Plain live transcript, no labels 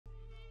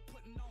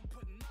putting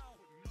on.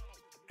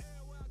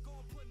 Everywhere I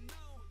go, putting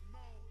on.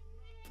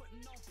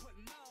 Putting on.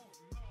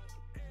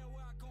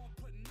 Everywhere I go,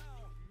 putting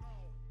on.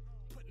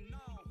 Putting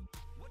on.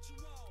 What you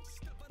want?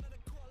 Step under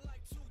the court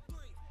like 2-3.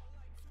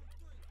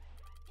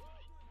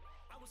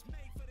 I was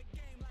made for the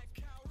game like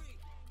Kyrie.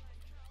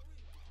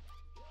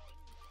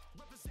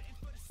 Representing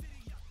for the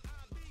city, yeah,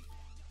 I be.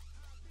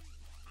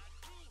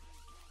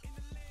 In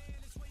the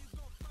land is where you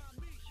gon' find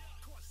me.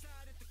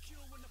 Courtside at the Q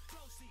in the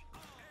flow seat.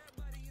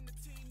 Everybody in the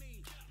team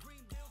me.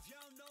 Green Bills,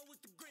 y'all know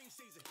it's the green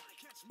season.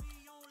 Catch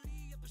me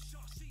only up a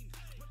short scene.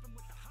 Whipping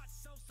with the hot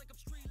sauce like I'm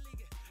street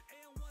leaguing.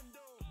 And one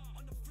though,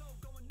 on the flow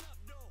going up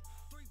though.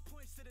 3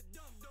 points to the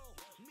dunk though.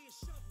 Me and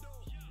Shove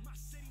though. My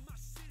city,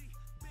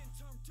 been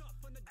turned up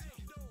from the jump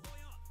though.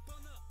 Boy up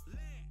from the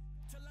land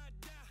till I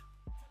die.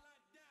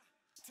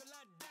 Till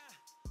I die.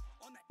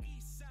 On the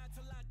east side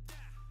till I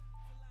die.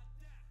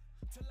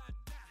 Till I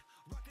die.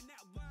 Rocking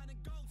that wine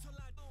and gold till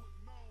I do.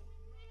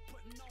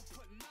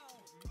 Putting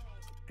on.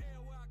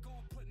 Everywhere I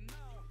go, putting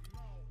on.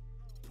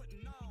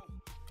 Putting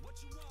on. What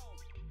you want?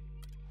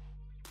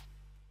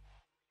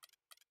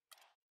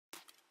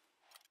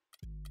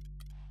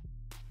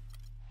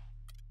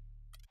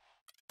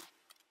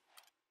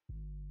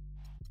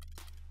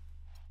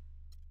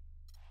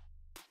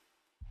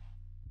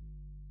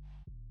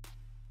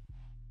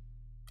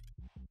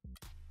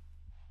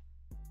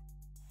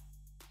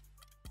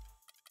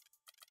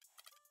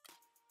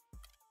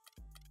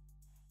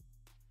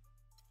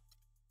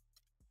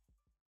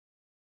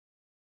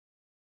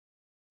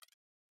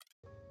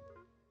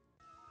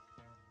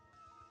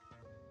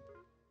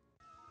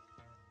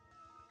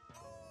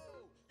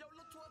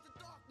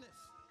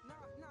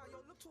 Nah, yo,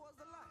 look towards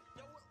the light.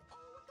 Yo,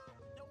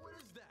 what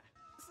is that?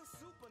 It's a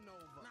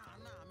supernova. Nah,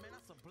 man,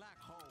 that's a black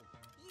hole.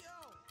 Yo,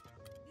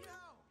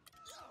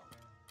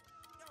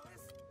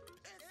 it's.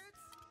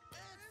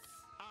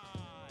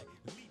 I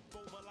leap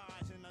over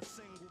lies in a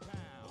single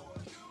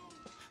pound.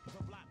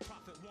 The black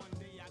prophet, one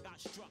day I got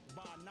struck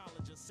by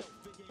knowledge of self.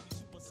 It gave me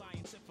super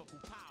scientific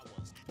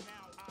powers.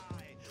 Now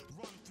I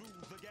run through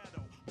the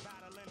ghetto,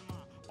 battling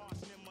my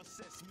arch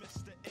nemesis,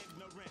 Mr.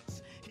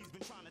 Ignorance. He's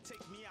been trying to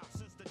take me out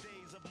since the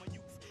days of my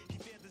youth. He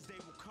feared this day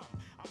will come.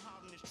 I'm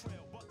hot on his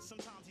trail, but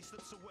sometimes he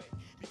slips away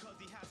because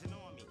he has an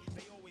army.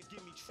 They always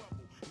give me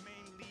trouble,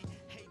 mainly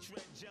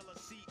hatred,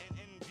 jealousy, and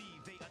envy.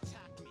 They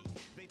attack me,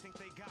 they think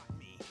they got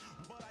me,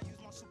 but I use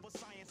my super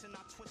science and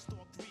I twist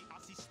all three. I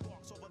see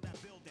sparks over that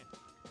building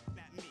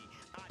at me.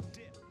 I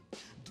dip,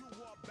 do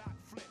a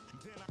backflip,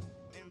 then I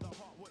in the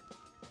heart with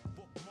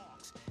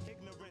bookmarks.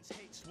 Ignorance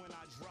hates when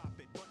I drop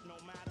it, but no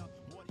matter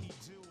what he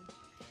do,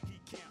 he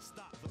can't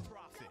stop the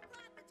prophet.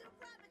 Yo,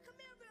 Prophet, come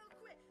here real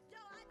quick. Yo,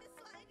 I just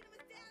saw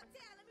Ignorance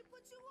downtown. Let me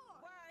put you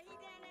on. Word, he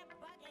down there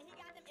bugging. He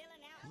got them ill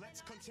and out.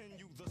 Let's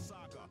continue the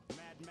saga,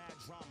 mad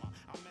drama.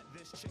 I met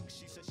this chick,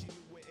 she said she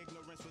knew where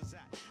Ignorance was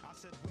at. I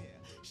said where?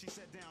 She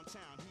said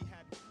downtown. He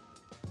had.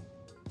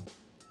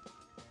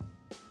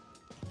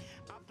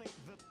 I think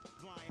the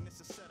line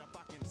is a setup,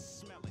 I can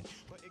smell it,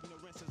 but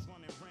Ignorance is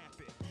running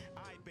rampant.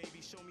 Aight,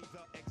 baby, show me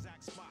the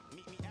exact spot.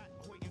 Meet me at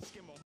Hoyt and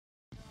Skimmel.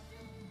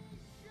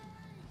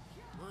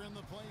 We're in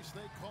the place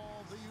they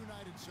call the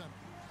United Center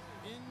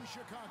in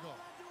Chicago,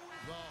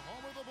 the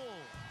home of the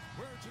Bulls,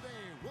 where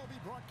today we'll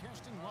be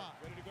broadcasting live.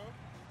 Ready to go?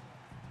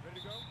 Ready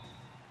to go?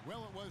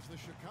 Well, it was the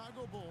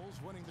Chicago Bulls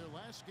winning their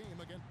last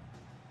game against.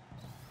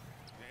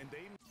 And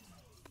they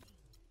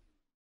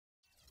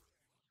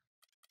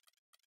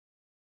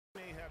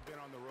may have been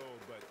on the road,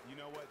 but you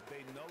know what?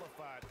 They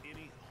nullified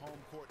any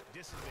home court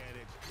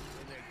disadvantage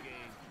in that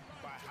game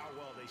by how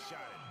well they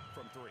shot it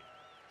from three.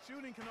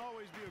 Shooting can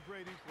always be a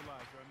great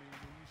equalizer. I mean,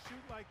 when you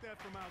shoot like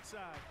that from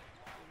outside,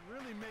 it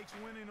really makes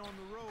winning on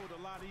the road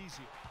a lot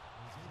easier.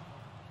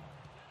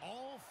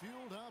 All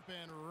fueled up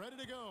and ready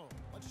to go.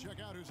 Let's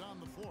check out who's on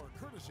the floor,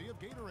 courtesy of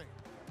Gatorade.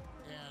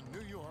 And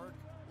New York,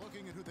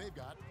 looking at who they've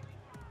got.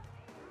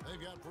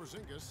 They've got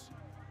Porzingis.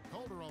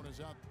 Calderon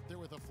is out there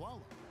with a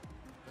Flalo.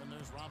 Then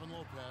there's Robin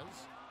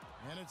Lopez.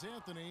 And it's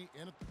Anthony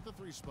in at the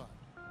 3 spot.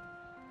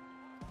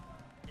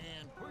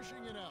 And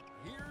pushing it up,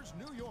 here's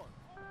New York.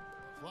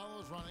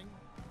 Flalo's running.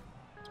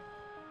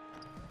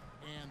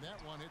 And that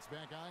one hits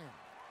back iron.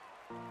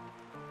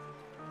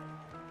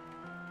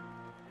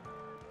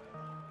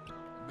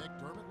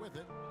 McDermott with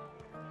it.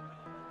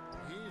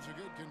 He's a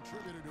good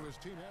contributor to his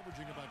team,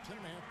 averaging about 10.5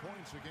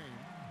 points a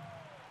game.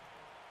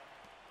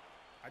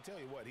 I tell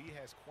you what, he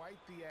has quite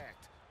the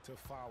act to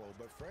follow,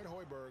 but Fred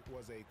Hoiberg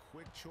was a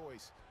quick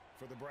choice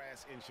for the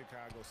brass in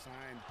Chicago.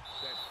 Signed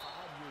that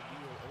 5-year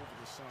deal over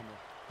the summer,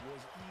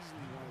 was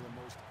easily one of the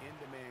most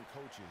in-demand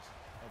coaches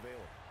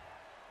available.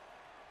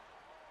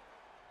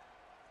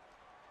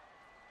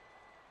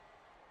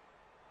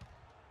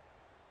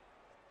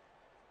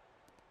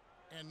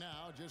 And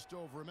now, just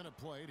over a minute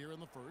played here in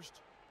the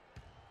first.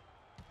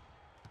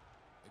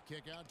 The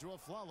kick out to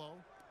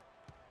Flalo.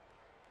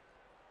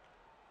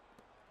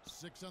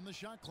 6 on the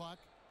shot clock.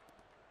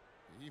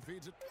 He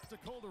feeds it to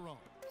Calderon.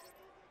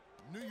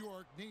 New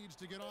York needs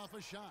to get off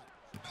a shot.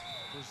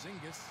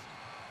 Porzingis.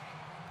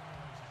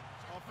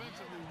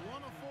 Offensively,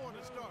 1 of 4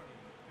 to start.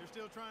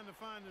 trying to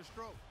find their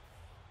stroke.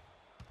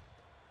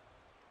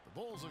 The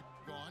Bulls have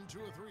gone 2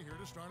 or 3 here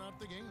to start out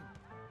the game.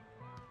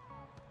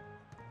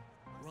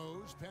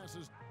 Rose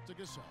passes to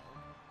Gasol.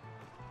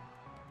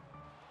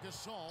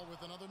 Gasol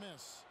with another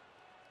miss.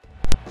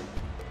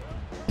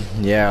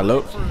 Yeah,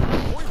 look.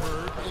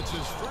 It's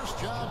his first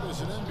job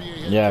as an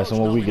NBA head Yeah, coach. so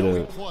what we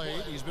could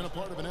played. He's been a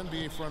part of an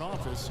NBA front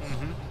office.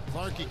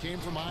 Clarkie came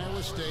from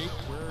Iowa State,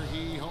 where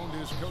he honed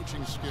his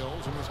coaching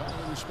skills and was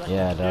highly respected.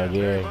 Yeah, dog.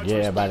 Yeah,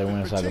 everybody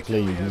wins like a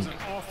play. You can.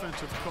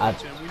 I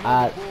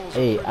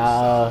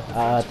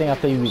think I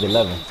play week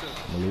 11.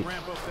 Malik.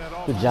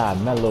 Good job,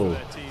 Melo.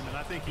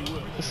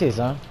 What's this,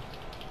 son?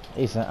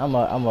 Hey, son, I'm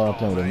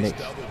playing with the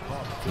Knicks.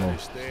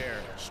 There,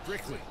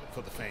 strictly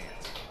for the fans.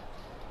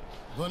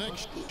 The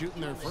Knicks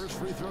shooting their first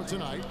free throw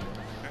tonight.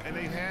 And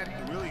they've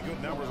had really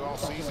good numbers all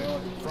season.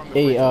 From the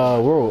Hey,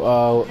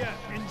 World, Yeah,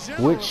 in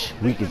general, which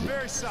week they've is been it?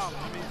 very solid.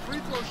 I mean, free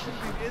throw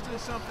shooting isn't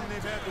something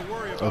they've had to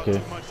worry about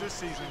too much this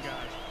season,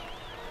 guys.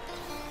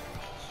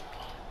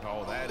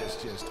 Oh, that is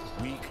just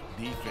weak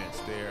defense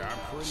there. I'm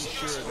pretty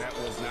sure that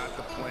was not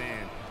the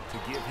plan to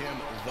give him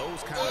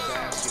those kind of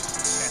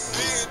baskets.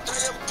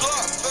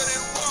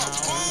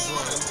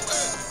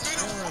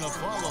 Aaron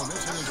Apollo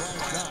missing his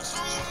right shot.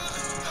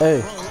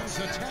 Hey, Rose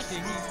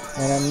attacking.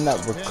 and I'm not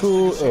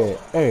cool.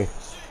 Hey.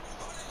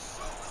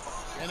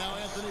 And now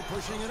Anthony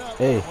pushing it up.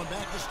 Hey. Going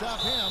back to stop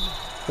him.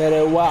 Got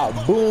that wild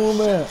boom,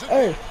 man.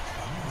 Hey,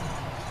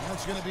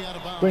 That's going to be out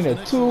of bounds. bring The the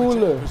Knicks will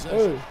retain tool. possession.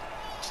 Hey.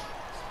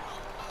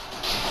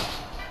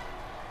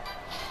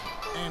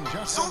 And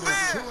just under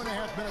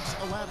 2.5 minutes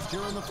elapsed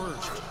here in the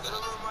first.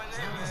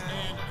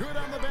 And good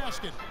on the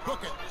basket.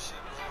 Book it.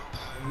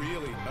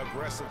 Really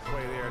aggressive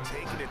play there,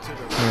 taking it to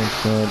the You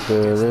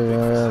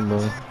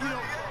know,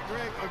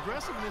 Greg,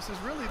 aggressiveness is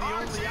really the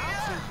only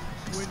option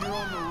when you're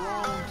on the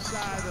wrong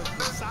side of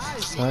the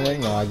size.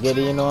 I get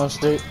it, you know I'm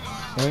straight.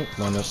 Hey,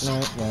 Last year,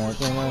 the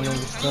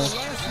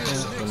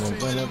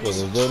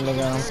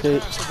Knicks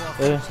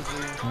Hey,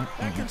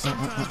 that can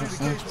sometimes be the case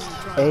when you're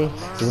trying hey, to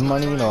learn this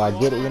money, you know I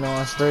get it, you know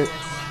I'm straight.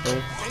 Hey, They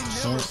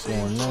never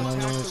seem to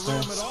attack the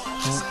rim at all.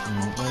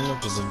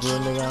 look at the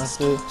good nigga I'm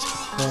straight.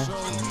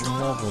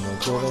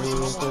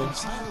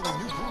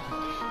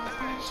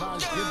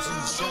 Taj Gibson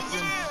checked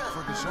in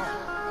for Gasol.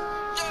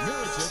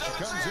 Mirotic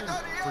comes in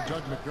for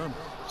Doug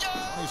McDermott.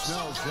 Johnny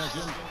Snell's checked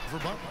in for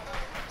Butler.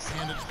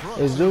 And it's Brooks.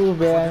 It's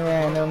Zube, I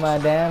know my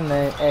damn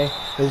name. Hey,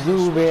 it's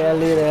Zube, I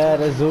leader of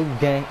the Zoop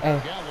gang.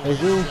 Hey, it's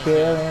Zube,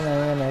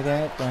 and I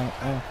got that.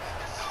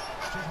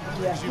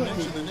 As you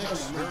mentioned, the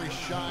Knicks very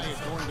shy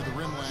of going to the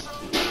rim last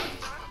year.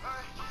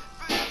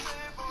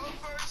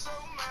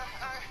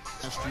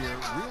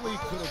 Really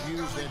could have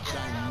used that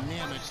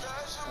dynamic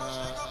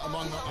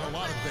among a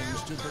lot of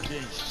things to their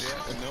game.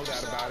 Yeah, no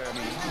doubt about it. I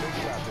mean, think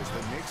about this.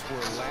 The Knicks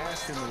were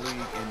last in the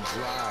league in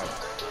drives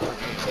per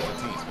game as a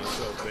team.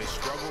 So they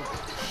struggled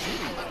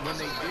shooting when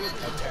they did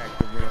attack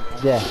the rim.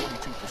 Yeah,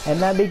 42%. and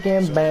I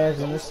became bands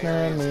in the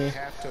Slammy.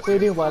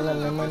 Pretty while I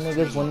let my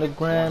niggas won the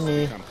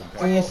Grammy.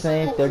 We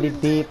insane, 30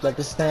 deep like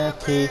the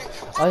Stampede.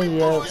 Oh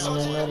yeah,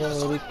 when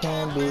another way we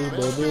can be,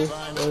 baby.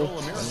 Hey,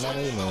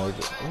 another, you know,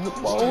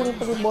 who the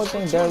fucking boy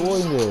think that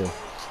was there?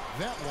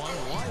 That one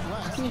wide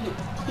left.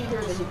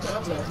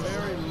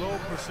 Very low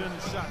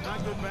percentage shot. Not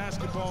good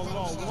basketball at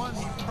all. One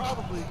he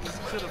probably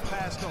should have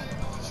passed on.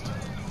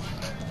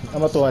 I'm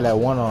gonna throw that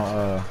one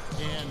on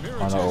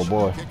And the old Mirotic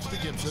boy, kicks to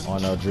Gibson.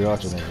 on Dre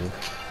Archer nigga.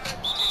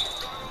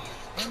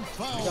 And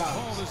foul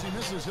called as he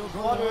misses. He'll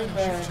go to the line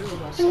and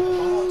shoot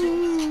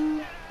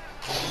 2.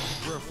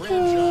 For a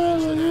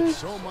franchise that had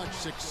so much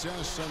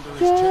success under his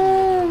tenure,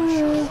 there was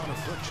sure a lot of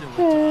friction with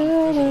Tom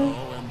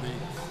Thibodeau and the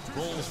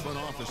Bulls front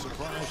office.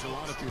 Surprised a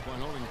lot of people, I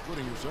know,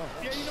 including yourself.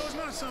 Yeah, you know, it's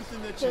not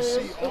something that you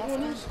see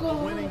often. A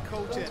winning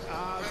coach at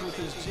odds with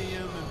his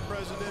GM and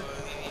president.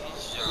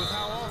 With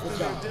how often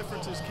their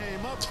differences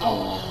came up,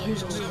 you knew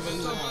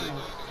something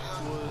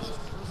was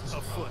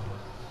afoot.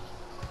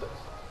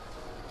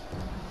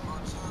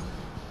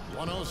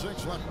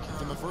 1:06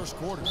 left in the first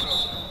quarter.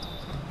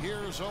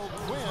 Here's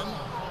O'Quinn,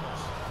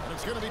 and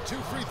it's going to be 2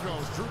 free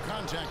throws. Drew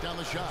contact on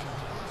the shot.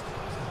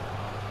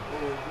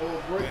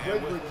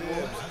 And with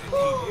Tibbs, he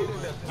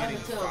ended up getting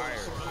fired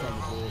from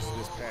the Bulls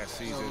this past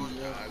season.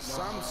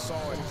 Some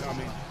saw it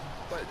coming,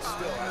 but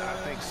still, I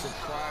think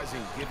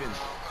surprising given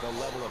the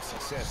level of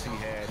success he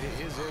had.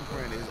 His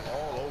imprint is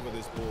all over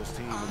this Bulls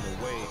team and the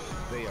way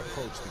they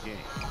approach the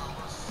game.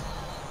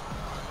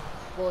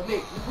 And when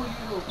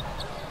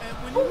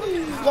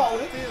you look at how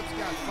Tibbs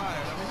got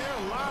fired, I mean, there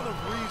are a lot of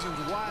reasons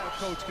why a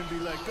coach can be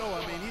let go. I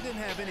mean, he didn't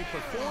have any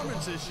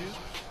performance issues,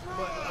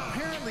 but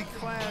apparently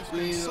clashed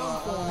in some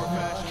form or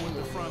fashion with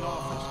the front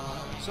office.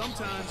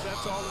 Sometimes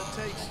that's all it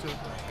takes to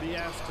be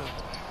asked to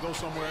go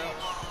somewhere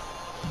else.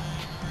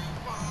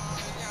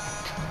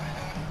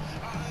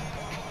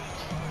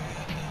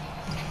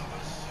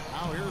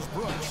 Now here's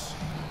Brooks.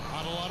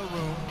 Not a lot of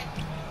room.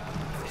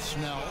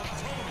 Snell.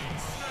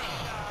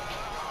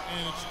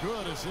 And it's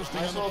good,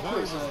 assisting on the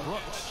play with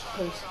Brooks.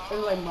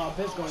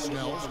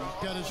 Snell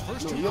got his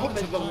first 2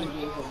 points of the night.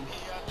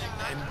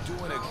 and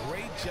doing a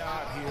great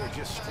job here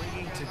just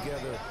stringing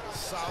together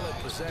solid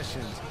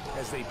possessions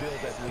as they build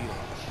that lead.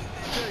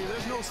 I tell you,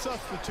 there's no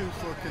substitute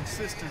for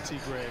consistency,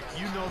 Greg.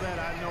 You know that,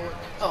 I know it.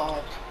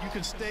 You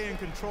can stay in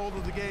control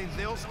of the game.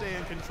 They'll stay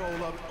in control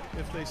of it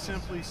if they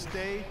simply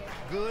stay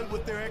good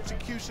with their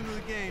execution of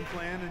the game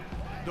plan and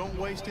don't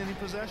waste any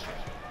possession.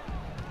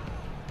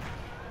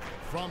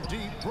 From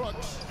deep,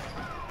 Brooks.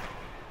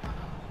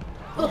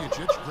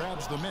 Vujicic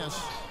grabs the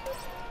miss.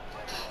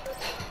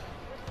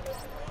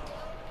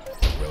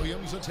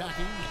 Williams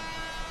attacking.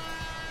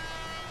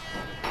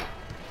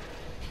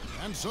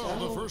 And so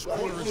the first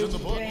quarter is in the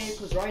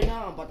books.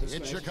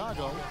 It's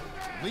Chicago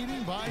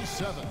leading by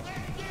 7.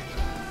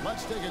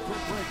 Let's take a quick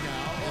break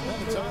now, and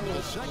then it's on to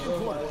the second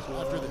quarter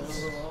after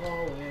this.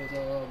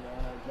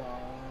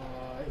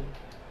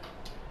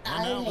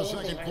 And now the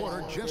second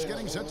quarter just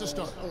getting set to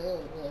start.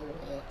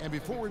 And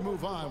before we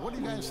move on, what do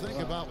you guys think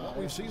about what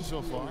we've seen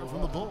so far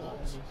from the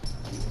Bulls?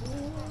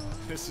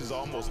 This is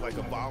almost like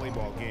a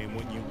volleyball game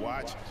when you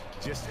watch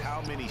just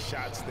how many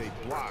shots they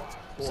blocked.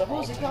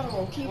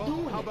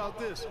 How about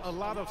this? A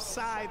lot of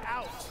side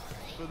outs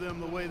for them,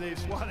 the way they've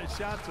swatted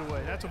shots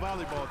away. That's a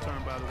volleyball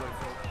term, by the way,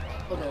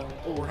 folks.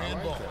 Or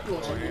handball.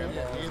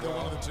 Yeah, either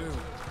one of the two.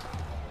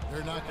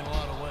 They're knocking a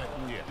lot away.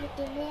 Yeah. What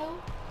the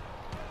hell?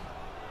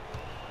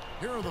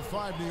 Here are the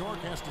 5 New York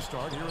has to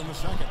start here in the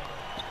second.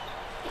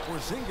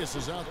 Porzingis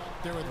is out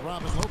there with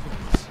Robin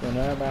Lopez. And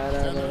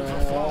there's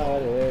a foul.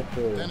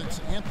 Then it's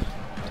Anthony.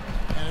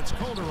 And it's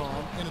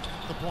Calderon in at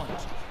the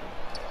point.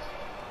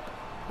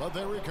 But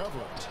they recover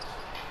it.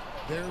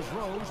 There's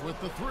Rose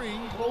with the 3.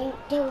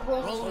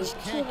 Rose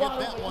can't get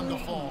that one to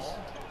fall.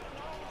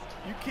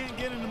 You can't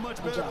get in a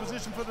much better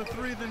position for the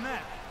 3 than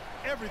that.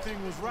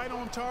 Everything was right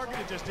on target.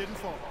 It just didn't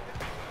fall.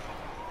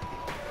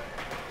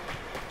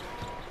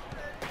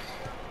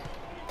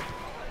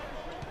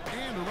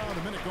 And around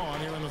a minute gone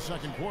here in the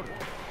second quarter.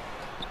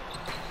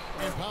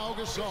 And Pau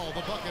Gasol,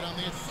 the bucket on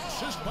the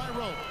assist by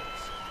Rose.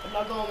 I'm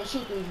not going to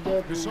shoot these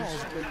dirty.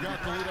 Gasol's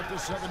got the lead up to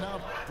 7 now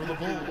for the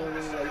Bulls.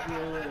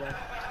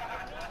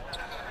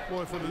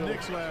 Boy, for the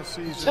Knicks last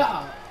season,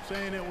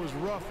 saying it was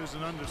rough is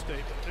an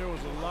understatement. There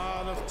was a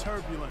lot of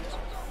turbulence,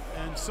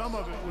 and some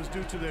of it was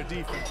due to their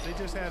defense. They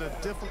just had a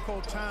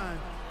difficult time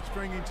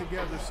stringing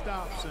together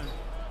stops and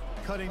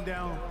cutting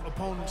down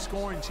opponents'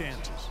 scoring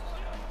chances.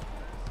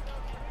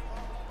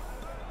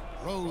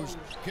 Rose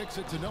kicks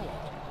it to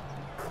Noah.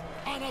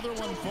 Another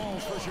one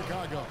falls for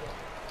Chicago.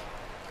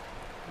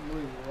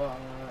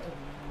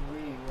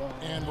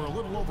 And we're a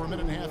little over a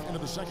minute and a half into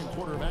the second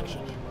quarter of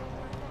action.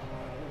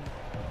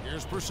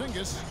 Here's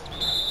Porzingis.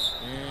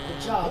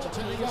 And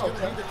goaltending is going to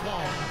be the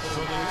call. So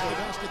they hit the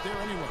basket there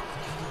anyway.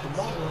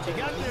 You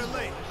got there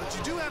late, but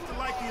you do have to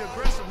like the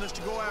aggressiveness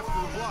to go after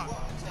the block.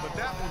 But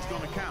that one's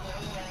going to count.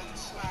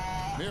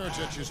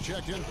 Mirotic is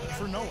checked in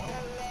for Noah.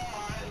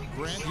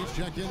 Grant, he's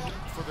checked in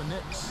for the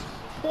Knicks.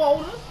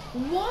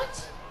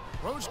 What?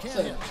 Rose can't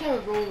hit.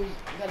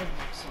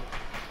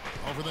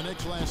 Over the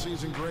Knicks last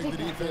season, Greg, the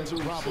defensive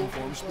problem for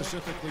them,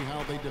 specifically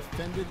how they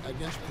defended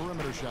against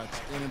perimeter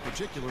shots, and in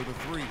particular the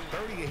 3.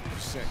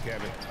 38%,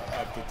 Kevin,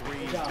 of the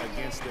threes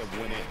against them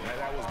went in.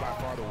 That was by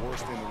far the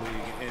worst in the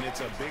league, and it's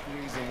a big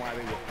reason why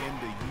they will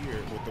end the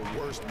year with the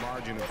worst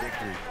margin of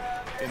victory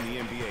in the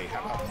NBA.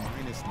 How about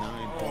minus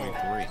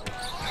 9.3?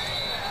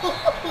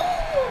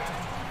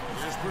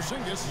 Here's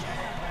Porzingis,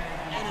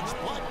 and it's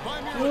blocked by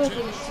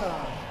Mirotic.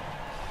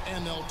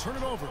 And they'll turn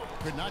it over.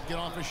 Could not get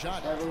off a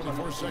shot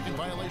before a second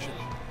violation.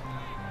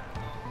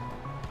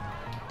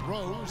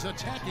 Rose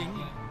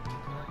attacking.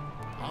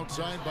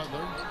 Outside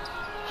Butler.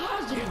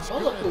 It's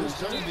good this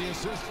time, the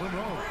assist from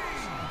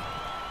Rose.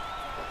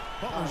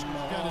 Butler's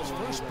got his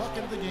first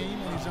bucket of the game,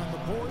 and he's on the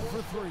board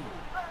for 3.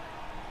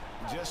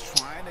 Just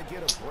trying to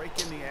get a break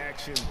in the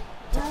action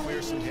to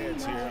clear some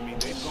heads here. I mean,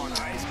 they've gone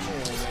ice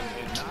cold,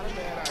 and not a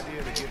bad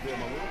idea to give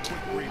them a little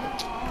quick breather.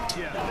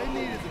 Yeah, they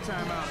needed the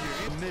timeout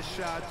here. Miss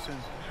shots and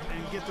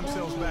get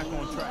themselves back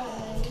on track.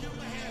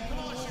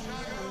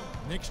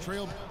 Knicks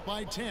trail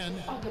by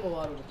 10. I'll give a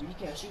lot of it. You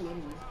can't shoot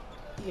anyway.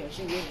 You can't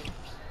shoot anyway.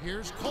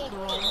 Here's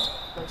Calderon.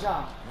 Good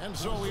job. And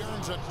so he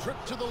earns a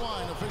trip to the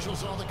line. Officials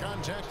saw the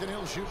contact, and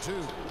he'll shoot 2.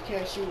 You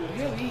can't shoot with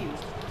him either.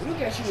 You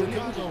can't shoot with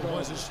him. Chicago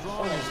was as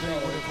strong as they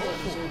would have hoped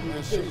for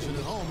this season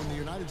at home in the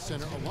United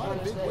Center. A lot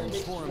of big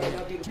wins for him.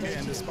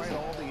 And despite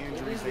all the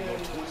injuries, they go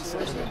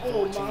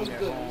 27-14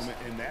 at home,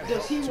 and that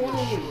helps to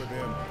ensure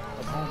them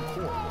of home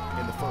court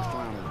in the first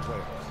round of the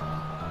playoffs.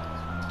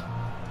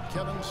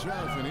 Kevin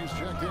Serafin, he's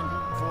checked in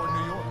for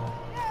New York.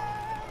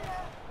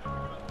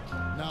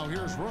 Now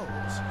here's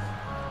Rose.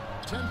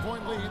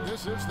 10-point lead.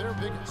 This is their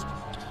biggest.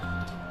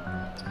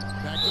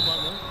 Back to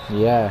Butler.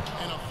 Yeah.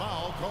 And a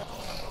foul call.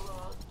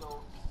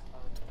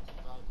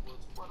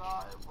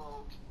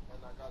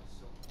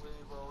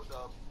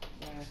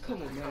 Man,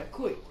 come on, man.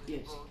 Quick.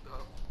 Yes.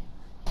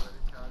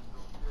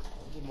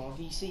 Get my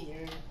VC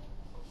here.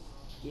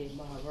 Get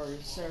my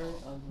verse, sir.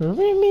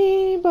 Remember,